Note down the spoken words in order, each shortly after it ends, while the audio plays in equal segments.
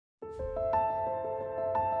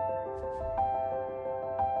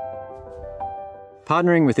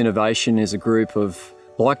Partnering with Innovation is a group of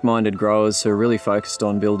like-minded growers who are really focused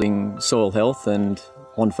on building soil health and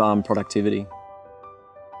on-farm productivity.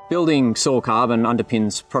 Building soil carbon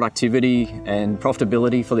underpins productivity and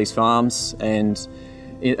profitability for these farms, and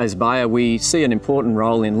as Bayer we see an important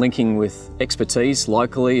role in linking with expertise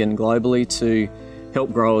locally and globally to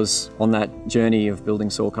help growers on that journey of building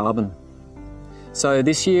soil carbon. So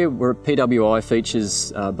this year PWI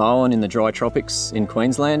features Bowen in the dry tropics in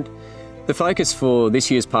Queensland. The focus for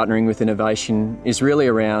this year's Partnering with Innovation is really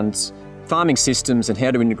around farming systems and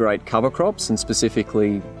how to integrate cover crops, and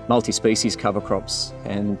specifically multi-species cover crops,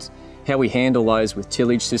 and how we handle those with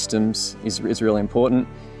tillage systems is really important.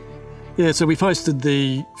 Yeah, so we've hosted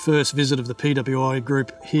the first visit of the PWI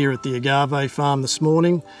group here at the agave farm this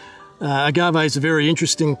morning. Agave is a very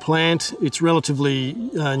interesting plant. It's relatively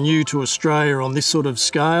new to Australia on this sort of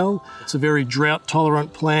scale. It's a very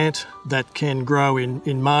drought-tolerant plant that can grow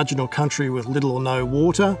in marginal country with little or no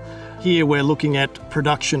water. Here we're looking at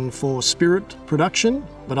production for spirit production,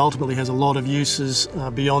 but ultimately has a lot of uses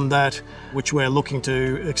beyond that, which we're looking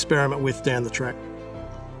to experiment with down the track.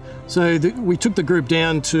 So we took the group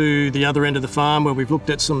down to the other end of the farm where we've looked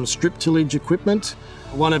at some strip tillage equipment.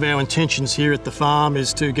 One of our intentions here at the farm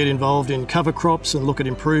is to get involved in cover crops and look at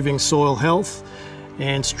improving soil health,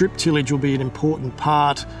 and strip tillage will be an important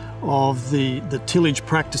part of the tillage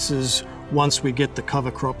practices once we get the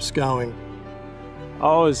cover crops going.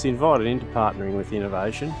 I was invited into Partnering with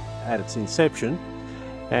Innovation at its inception,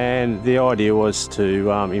 and the idea was to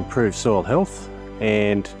improve soil health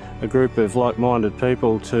and a group of like-minded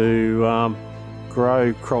people to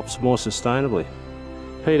grow crops more sustainably.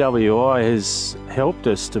 PWI has helped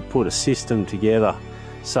us to put a system together,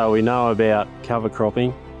 so we know about cover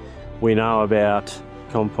cropping, we know about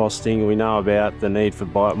composting, we know about the need for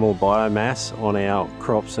more biomass on our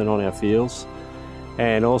crops and on our fields,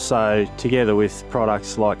 and also together with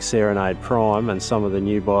products like Serenade Prime and some of the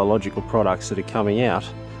new biological products that are coming out,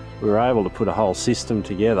 we were able to put a whole system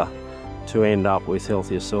together to end up with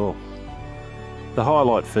healthier soil. The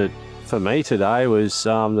highlight for me today was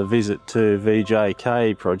the visit to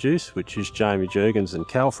VJK Produce, which is Jamie Jurgens and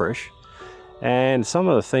Calfresh, and some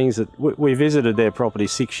of the things that we visited their property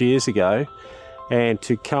 6 years ago, and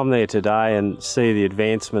to come there today and see the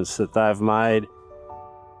advancements that they've made.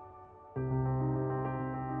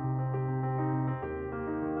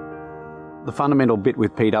 The fundamental bit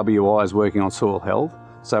with PWI is working on soil health.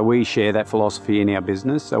 So we share that philosophy in our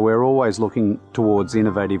business. So we're always looking towards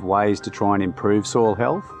innovative ways to try and improve soil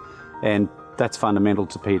health, and that's fundamental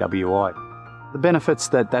to PWI. The benefits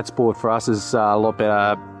that's brought for us is a lot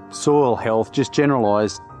better soil health, just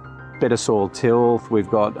generalised better soil tilth. We've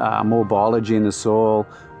got more biology in the soil.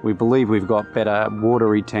 We believe we've got better water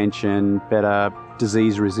retention, better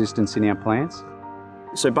disease resistance in our plants.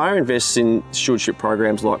 So Bayer invests in stewardship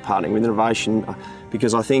programs like Partnering with Innovation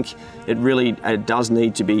because I think it does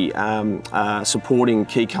need to be supporting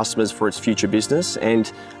key customers for its future business,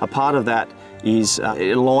 and a part of that is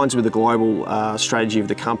it aligns with the global strategy of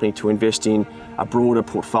the company to invest in a broader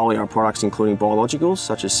portfolio of products including biologicals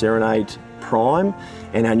such as Serenade Prime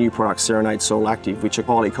and our new product Serenade Soil Active, which are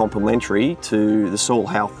highly complementary to the soil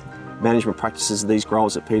health management practices these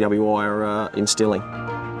growers at PWI are instilling.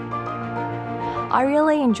 I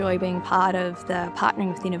really enjoy being part of the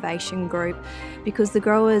Partnering with Innovation group because the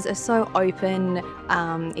growers are so open.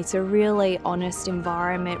 It's a really honest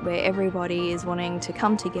environment where everybody is wanting to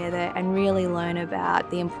come together and really learn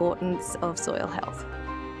about the importance of soil health.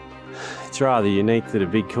 It's rather unique that a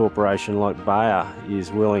big corporation like Bayer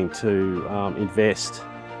is willing to invest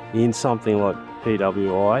in something like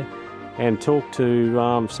PWI and talk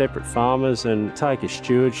to separate farmers and take a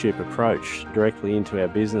stewardship approach directly into our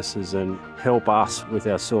businesses and help us with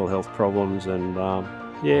our soil health problems, and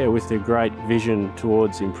with a great vision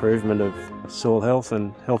towards improvement of soil health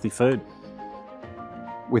and healthy food.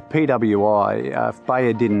 With PWI, if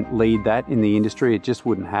Bayer didn't lead that in the industry, it just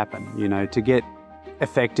wouldn't happen. You know, to get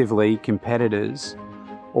effectively competitors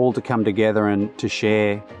all to come together and to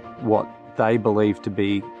share what they believe to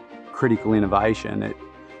be critical innovation,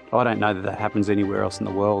 I don't know that happens anywhere else in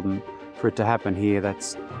the world, and for it to happen here,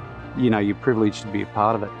 that's, you're privileged to be a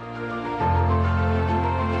part of it.